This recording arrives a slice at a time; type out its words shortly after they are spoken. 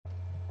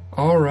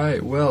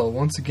Alright, well,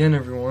 once again,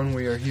 everyone,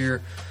 we are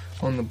here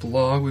on the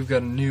blog. We've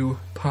got a new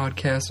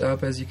podcast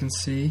up, as you can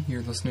see.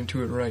 You're listening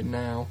to it right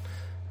now.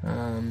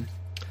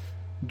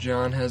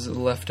 John has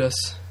left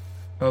us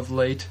of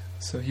late,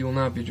 so he will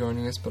not be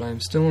joining us, but I'm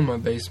still in my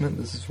basement.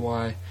 This is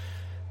why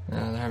there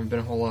haven't been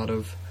a whole lot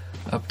of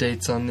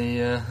updates on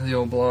the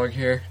old blog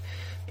here.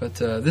 But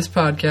this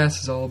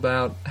podcast is all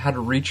about how to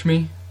reach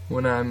me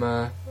when I'm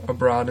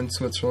abroad in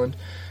Switzerland.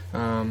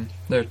 There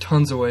are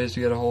tons of ways to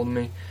get a hold of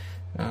me,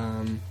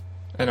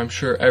 and I'm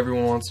sure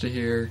everyone wants to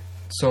hear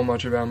so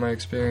much about my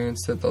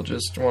experience that they'll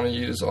just want to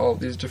use all of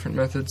these different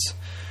methods.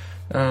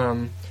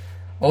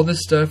 All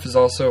this stuff is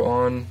also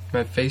on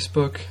my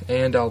Facebook,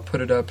 and I'll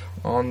put it up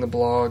on the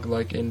blog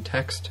like in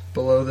text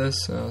below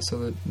this, so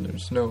that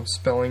there's no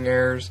spelling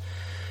errors.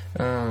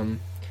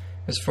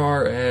 As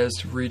far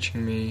as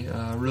reaching me,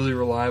 a really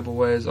reliable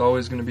way is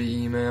always going to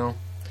be email.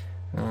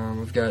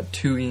 We've got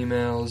two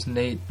emails,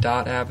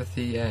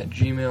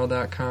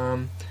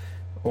 nate.apathy@gmail.com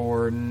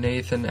or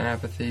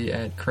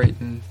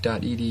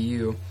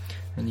nathanapathy@creighton.edu,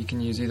 and you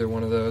can use either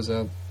one of those.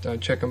 I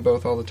check them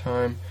both all the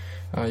time.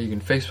 You can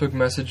Facebook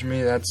message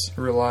me, that's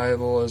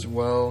reliable as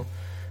well.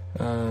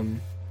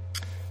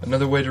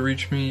 Another way to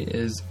reach me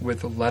is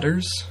with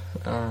letters.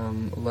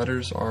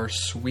 Letters are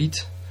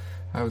sweet.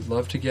 I would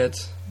love to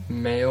get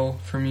mail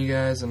from you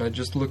guys, and I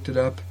just looked it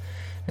up,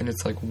 and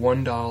it's like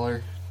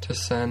 $1 to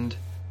send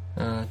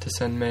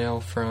mail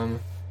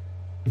from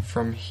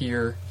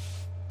here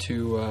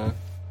to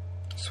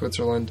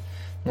Switzerland.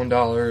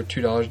 $1 or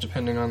 $2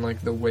 depending on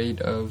like the weight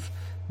of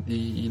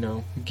the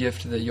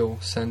gift that you'll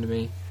send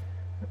me.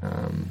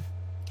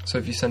 So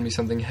if you send me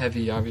something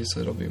heavy,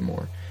 obviously it'll be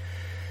more.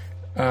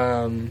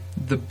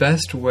 The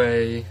best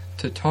way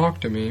to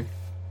talk to me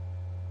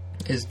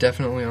is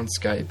definitely on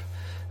Skype.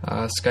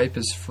 Skype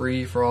is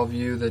free for all of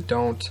you that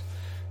don't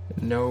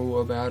know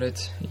about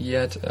it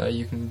yet.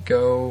 You can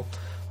go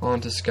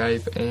onto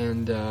Skype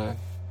and or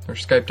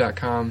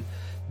Skype.com,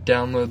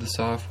 download the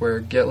software,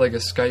 get like a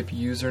Skype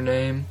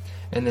username,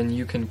 and then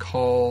you can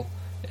call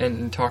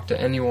and talk to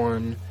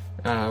anyone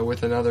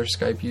with another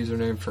Skype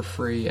username for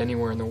free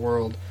anywhere in the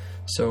world.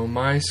 So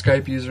my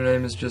Skype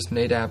username is just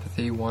Nate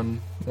Apathy,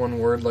 one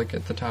word, like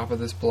at the top of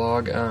this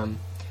blog.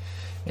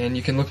 And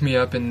you can look me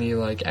up in the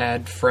like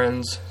add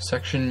friends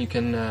section. You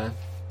can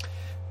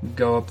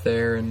go up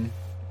there and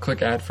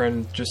click add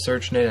friend, just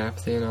search Nate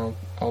Apathy, and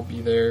I'll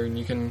be there, and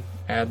you can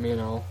add me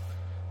and I'll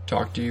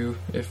talk to you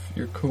if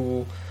you're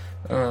cool.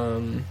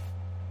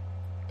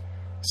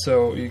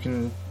 So you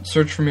can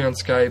search for me on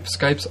Skype.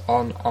 Skype's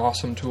an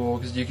awesome tool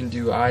because you can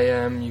do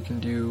IM, you can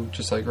do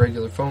just like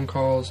regular phone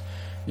calls,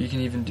 you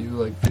can even do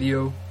like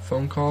video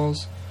phone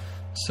calls.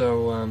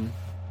 So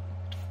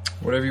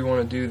whatever you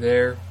want to do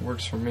there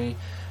works for me.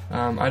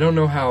 I don't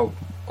know how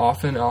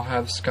often I'll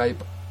have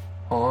Skype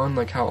on,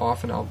 like how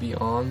often I'll be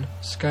on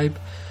Skype.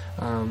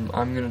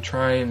 I'm going to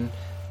try and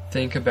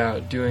think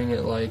about doing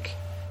it like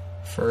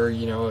for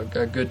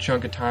a good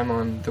chunk of time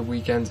on the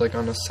weekends, like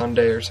on a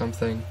Sunday or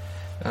something,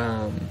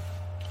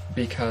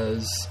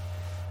 because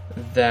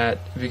the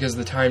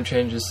time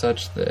change is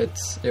such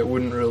that it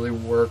wouldn't really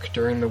work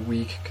during the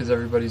week because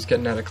everybody's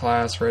getting out of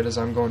class right as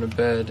I'm going to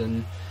bed,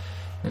 and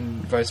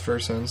vice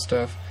versa and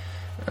stuff.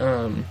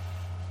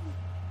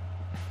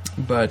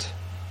 But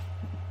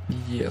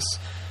yes,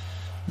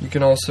 you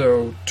can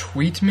also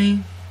tweet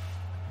me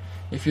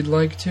if you'd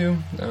like to.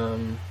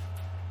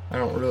 I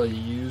don't really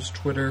use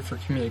Twitter for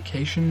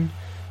communication,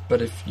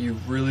 but if you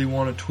really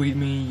want to tweet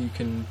me, you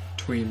can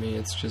tweet me.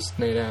 It's just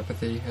Nate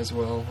Apathy as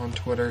well on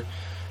Twitter.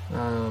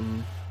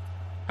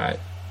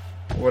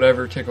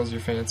 Whatever tickles your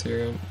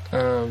fancy.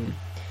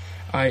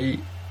 I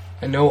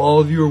know all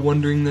of you are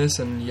wondering this,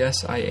 and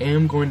yes, I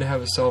am going to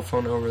have a cell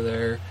phone over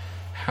there.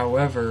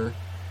 However,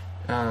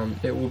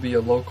 it will be a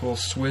local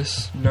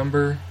Swiss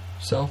number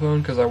cell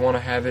phone because I want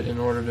to have it in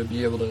order to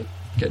be able to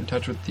get in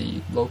touch with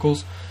the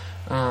locals.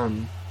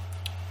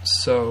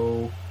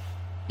 So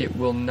it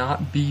will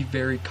not be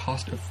very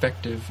cost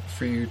effective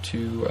for you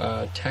to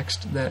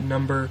text that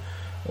number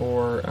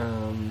or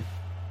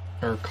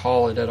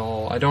call it at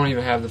all. I don't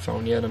even have the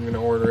phone yet. I'm going to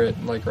order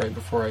it like right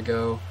before I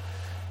go,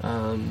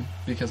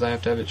 because I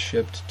have to have it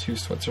shipped to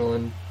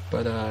Switzerland.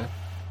 But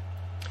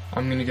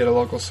I'm going to get a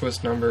local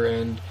Swiss number,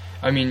 and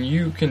I mean,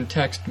 you can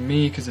text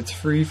me because it's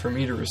free for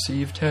me to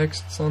receive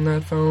texts on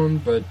that phone,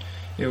 but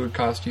it would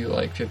cost you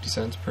like 50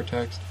 cents per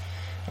text.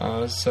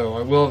 So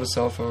I will have a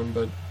cell phone,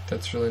 but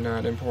that's really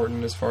not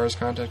important as far as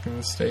contacting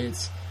the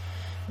States.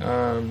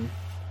 For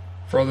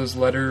all those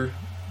letter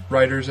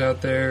writers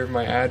out there,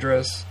 my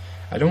address,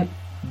 I don't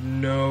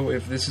know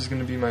if this is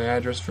going to be my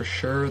address for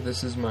sure.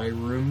 This is my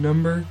room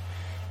number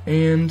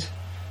and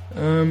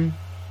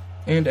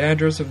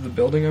address of the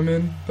building I'm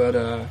in,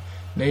 but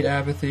Nate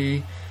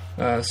Apathy,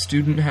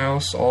 Student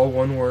House, all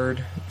one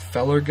word,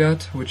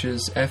 Fellergut, which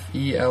is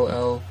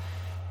Felllergut,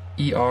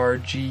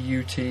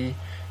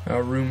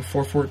 room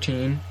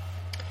 414,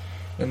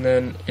 and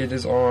then it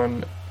is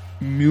on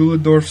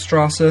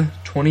Mühledorfstrasse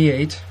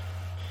 28,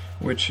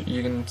 which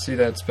you can see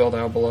that spelled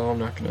out below. I'm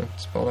not going to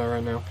spell it out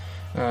right now.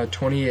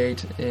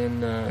 28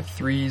 in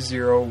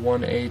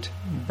 3018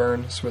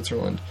 Bern,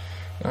 Switzerland.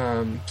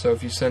 So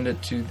if you send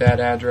it to that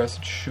address,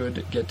 it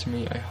should get to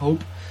me, I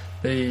hope.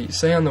 They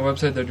say on the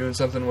website they're doing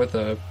something with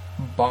a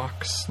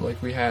box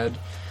like we had,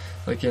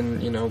 like in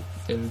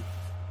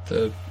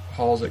the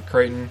halls at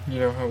Creighton,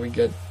 how we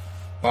get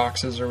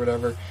boxes or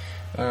whatever.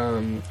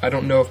 I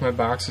don't know if my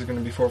box is going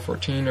to be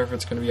 414 or if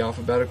it's going to be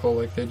alphabetical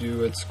like they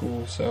do at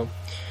school, so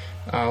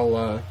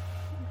I'll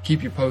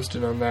keep you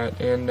posted on that.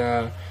 And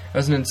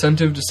as an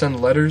incentive to send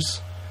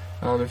letters,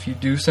 if you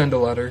do send a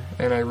letter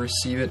and I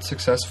receive it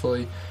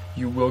successfully,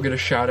 you will get a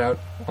shout out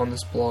on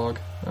this blog,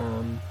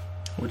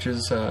 which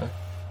is that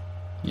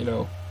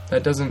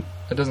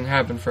doesn't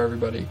happen for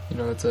everybody.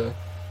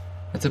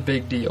 That's a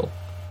big deal,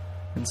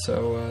 and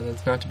so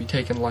that's not to be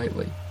taken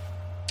lightly.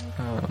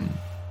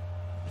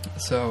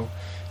 So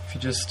if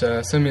you just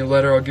send me a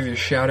letter, I'll give you a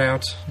shout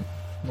out,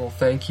 a little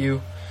thank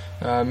you,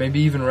 maybe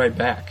even write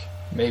back,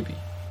 maybe,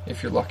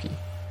 if you're lucky.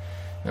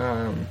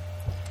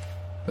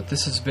 But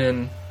this has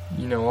been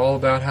all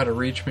about how to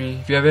reach me.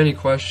 If you have any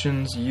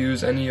questions,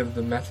 use any of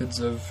the methods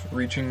of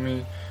reaching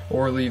me,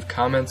 or leave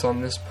comments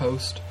on this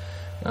post.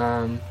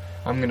 I'm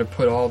going to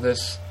put all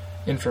this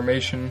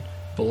information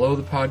below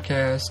the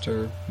podcast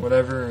or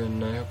whatever,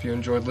 and I hope you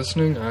enjoyed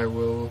listening. I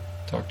will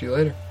talk to you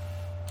later.